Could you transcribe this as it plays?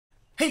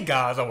Hey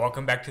guys, and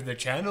welcome back to the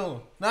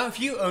channel. Now if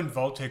you own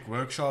Vault-Tec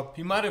Workshop,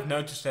 you might have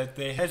noticed that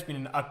there has been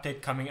an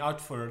update coming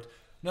out for it.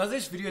 Now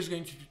this video is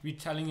going to be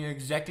telling you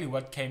exactly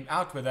what came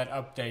out with that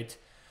update.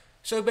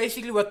 So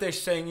basically what they're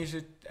saying is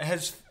it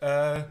has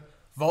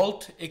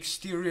Vault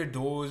exterior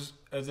doors.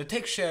 The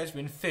texture has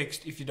been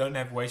fixed if you don't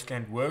have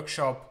Wasteland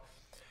Workshop.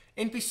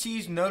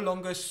 NPCs no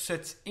longer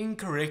sit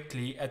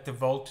incorrectly at the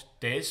Vault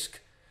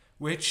desk,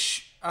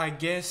 which I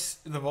guess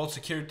the Vault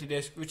security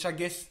desk, which I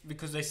guess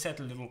because they sat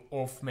a little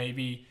off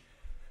maybe.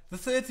 The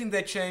third thing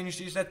they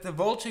changed is that the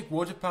Vault-Tec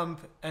water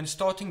pump and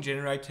starting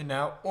generator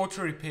now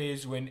auto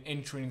repairs when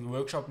entering the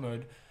workshop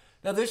mode.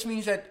 Now this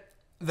means that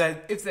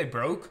if they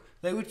broke,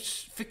 they would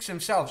fix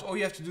themselves. All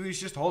you have to do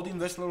is just hold in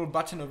this little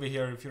button over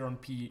here if you're on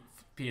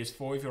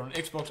PS4, if you're on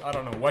Xbox, I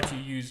don't know what you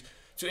use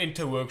to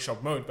enter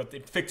workshop mode, but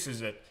it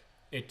fixes it.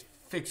 It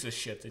fixes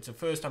shit. It's the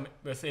first time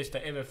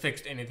Bethesda ever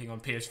fixed anything on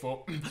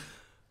PS4.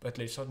 But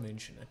let's not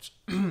mention it.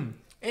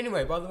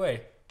 Anyway, by the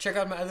way, check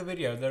out my other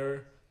video.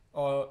 There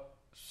are...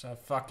 So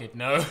fuck it,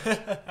 no.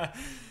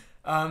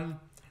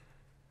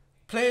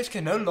 Players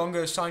can no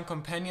longer assign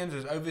companions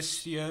as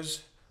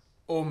overseers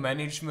or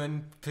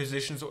management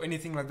positions or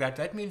anything like that.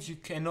 That means you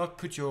cannot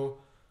put your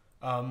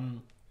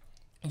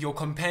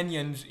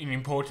companions in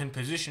important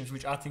positions,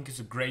 which I think is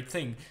a great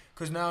thing.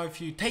 Because now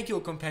if you take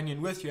your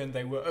companion with you and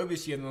they were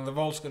overseer, then the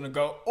Vault's going to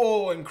go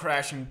all and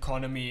crash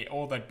economy,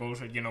 all that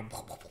bullshit, you know.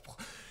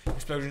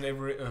 Explosions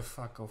everywhere. Oh,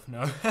 fuck off, no.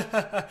 I don't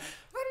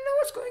know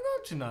what's going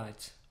on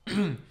tonight.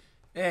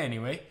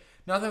 Anyway,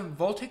 now the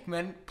Vault-Tec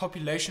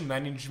population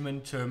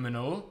management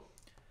terminal.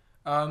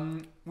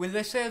 When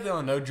they say there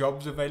are no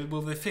jobs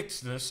available, they fix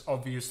this,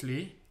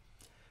 obviously.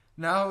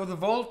 Now, the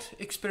Vault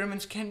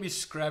experiments can be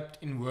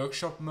scrapped in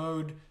workshop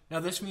mode. Now,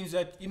 this means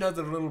that, you know,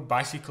 the little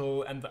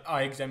bicycle and the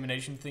eye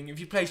examination thing,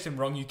 if you place them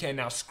wrong, you can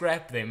now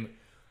scrap them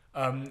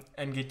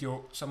and get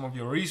some of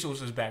your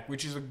resources back,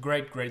 which is a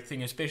great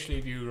thing, especially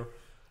if you're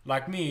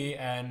like me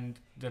and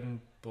didn't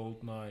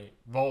build my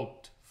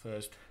vault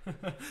first.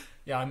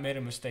 Yeah, I made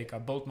a mistake. I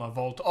built my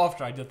vault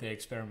after I did the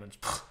experiments.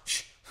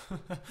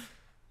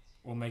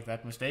 We'll make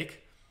that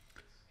mistake.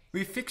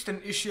 We fixed an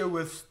issue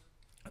with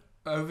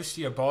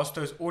Overseer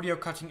Barstow's audio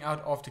cutting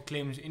out after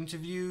Clem's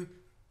interview.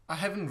 I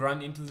haven't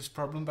run into this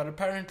problem, but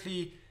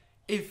apparently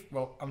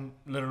I'm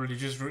literally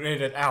just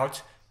read it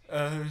out.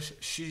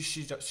 She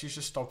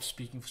just stopped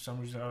speaking for some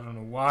reason. I don't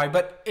know why,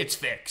 but it's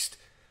fixed.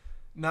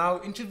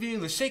 Now, interviewing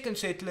the second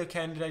settler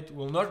candidate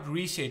will not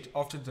reset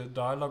after the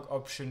dialogue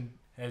option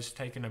has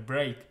taken a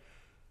break.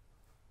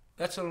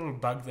 That's a little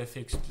bug they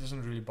fixed. It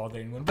doesn't really bother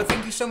anyone. But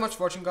thank you so much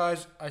for watching,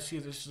 guys. I see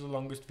this is the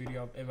longest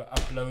video I've ever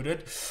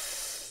uploaded.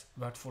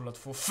 But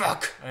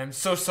fuck, I am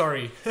so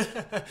sorry.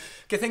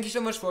 Okay, thank you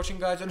so much for watching,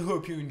 guys, and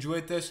hope you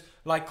enjoyed this.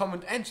 Like,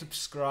 comment, and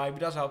subscribe.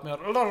 It does help me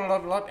out a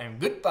lot, and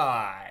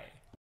goodbye.